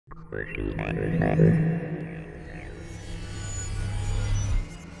Hi,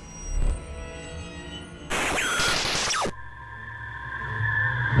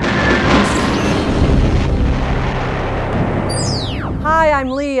 I'm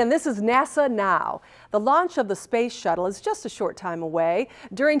Lee, and this is NASA Now. The launch of the Space Shuttle is just a short time away.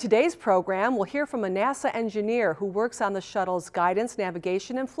 During today's program, we'll hear from a NASA engineer who works on the shuttle's guidance,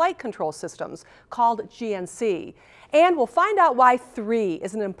 navigation, and flight control systems, called GNC. And we'll find out why 3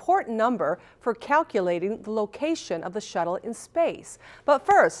 is an important number for calculating the location of the shuttle in space. But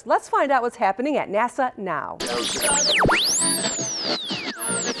first, let's find out what's happening at NASA Now.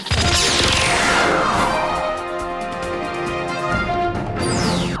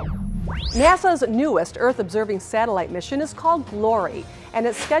 NASA's newest Earth-observing satellite mission is called Glory, and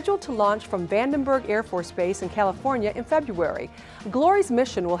it's scheduled to launch from Vandenberg Air Force Base in California in February. Glory's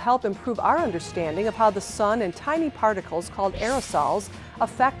mission will help improve our understanding of how the sun and tiny particles called aerosols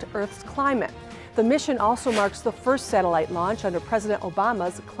affect Earth's climate. The mission also marks the first satellite launch under President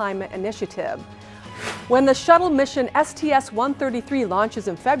Obama's climate initiative. When the shuttle mission STS-133 launches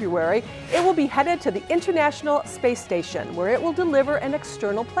in February, it will be headed to the International Space Station, where it will deliver an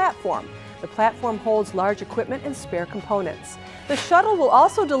external platform. The platform holds large equipment and spare components. The shuttle will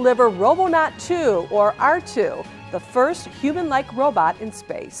also deliver Robonaut 2, or R2, the first human-like robot in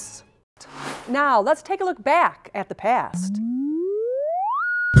space. Now, let's take a look back at the past.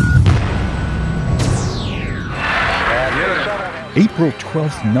 April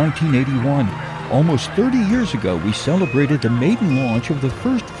 12, 1981. Almost 30 years ago, we celebrated the maiden launch of the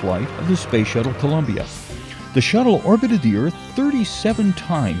first flight of the Space Shuttle Columbia. The shuttle orbited the Earth 37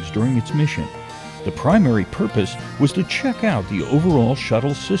 times during its mission. The primary purpose was to check out the overall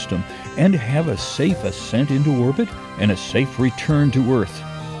shuttle system and have a safe ascent into orbit and a safe return to Earth.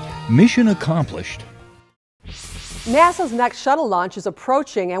 Mission accomplished. NASA's next shuttle launch is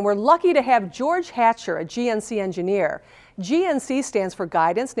approaching, and we're lucky to have George Hatcher, a GNC engineer. GNC stands for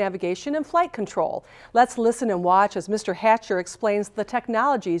Guidance, Navigation, and Flight Control. Let's listen and watch as Mr. Hatcher explains the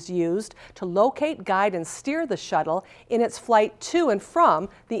technologies used to locate, guide, and steer the shuttle in its flight to and from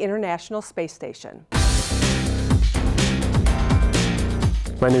the International Space Station.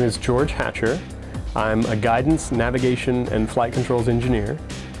 My name is George Hatcher. I'm a Guidance, Navigation, and Flight Controls engineer.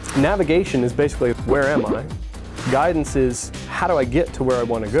 Navigation is basically where am I? Guidance is how do I get to where I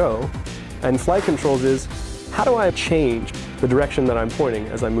want to go? And flight controls is how do I change the direction that I'm pointing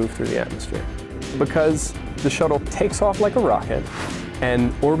as I move through the atmosphere? Because the shuttle takes off like a rocket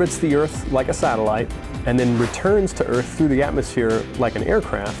and orbits the Earth like a satellite and then returns to Earth through the atmosphere like an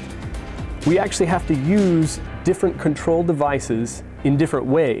aircraft, we actually have to use different control devices in different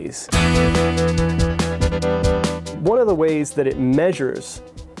ways. One of the ways that it measures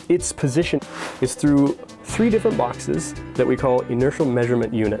its position is through 3 different boxes that we call inertial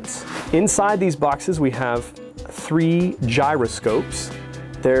measurement units. Inside these boxes we have 3 gyroscopes.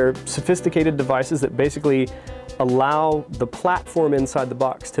 They're sophisticated devices that basically allow the platform inside the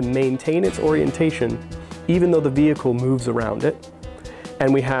box to maintain its orientation even though the vehicle moves around it.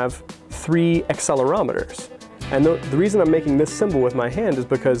 And we have 3 accelerometers. And the reason I'm making this symbol with my hand is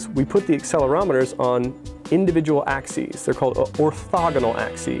because we put the accelerometers on individual axes. They're called orthogonal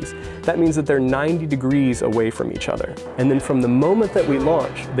axes. That means that they're 90 degrees away from each other. And then from the moment that we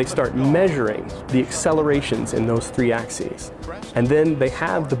launch, they start measuring the accelerations in those 3 axes. And then they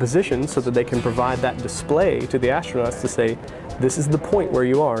have the position so that they can provide that display to the astronauts to say, this is the point where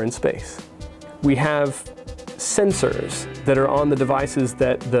you are in space. We have sensors that are on the devices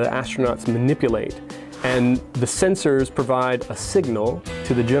that the astronauts manipulate. And the sensors provide a signal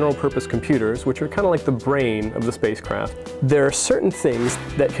to the general purpose computers, which are kind of like the brain of the spacecraft. There are certain things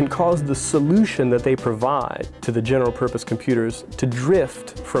that can cause the solution that they provide to the general purpose computers to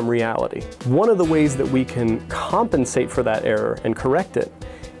drift from reality. One of the ways that we can compensate for that error and correct it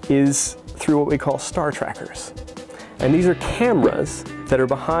is through what we call star trackers. And these are cameras that are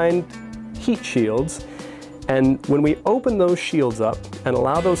behind heat shields. And when we open those shields up and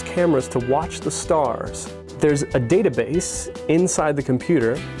allow those cameras to watch the stars, there's a database inside the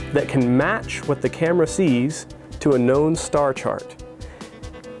computer that can match what the camera sees to a known star chart.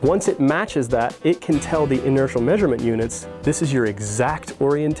 Once it matches that, it can tell the inertial measurement units, this is your exact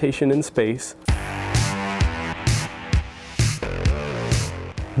orientation in space.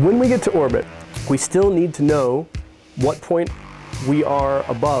 When we get to orbit, we still need to know what point we are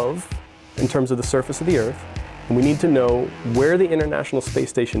above in terms of the surface of the Earth. And we need to know where the International Space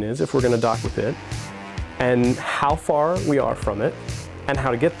Station is if we're going to dock with it, and how far we are from it, and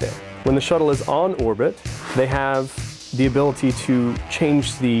how to get there. When the shuttle is on orbit, they have the ability to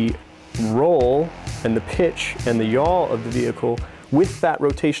change the roll and the pitch and the yaw of the vehicle with that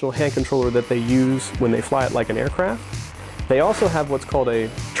rotational hand controller that they use when they fly it like an aircraft, they also have what's called a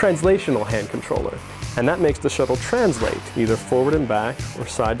translational hand controller. And that makes the shuttle translate either forward and back, or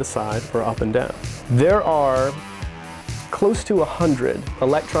side to side, or up and down. There are close to 100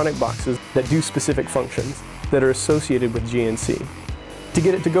 electronic boxes that do specific functions that are associated with GNC to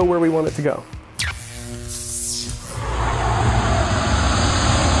get it to go where we want it to go.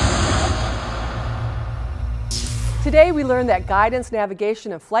 Today we learned that guidance,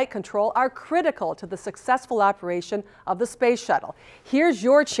 navigation, and flight control are critical to the successful operation of the Space Shuttle. Here's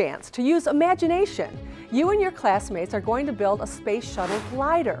your chance to use imagination. You and your classmates are going to build a Space Shuttle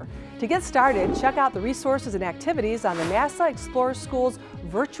glider. To get started, check out the resources and activities on the NASA Explorer School's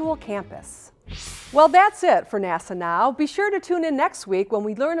virtual campus. Well, that's it for NASA Now. Be sure to tune in next week when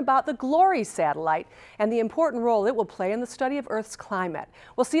we learn about the GLORY satellite and the important role it will play in the study of Earth's climate.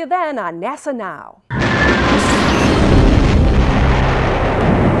 We'll see you then on NASA Now.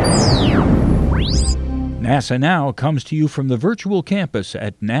 NASA Now comes to you from the virtual campus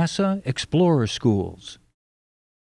at NASA Explorer Schools.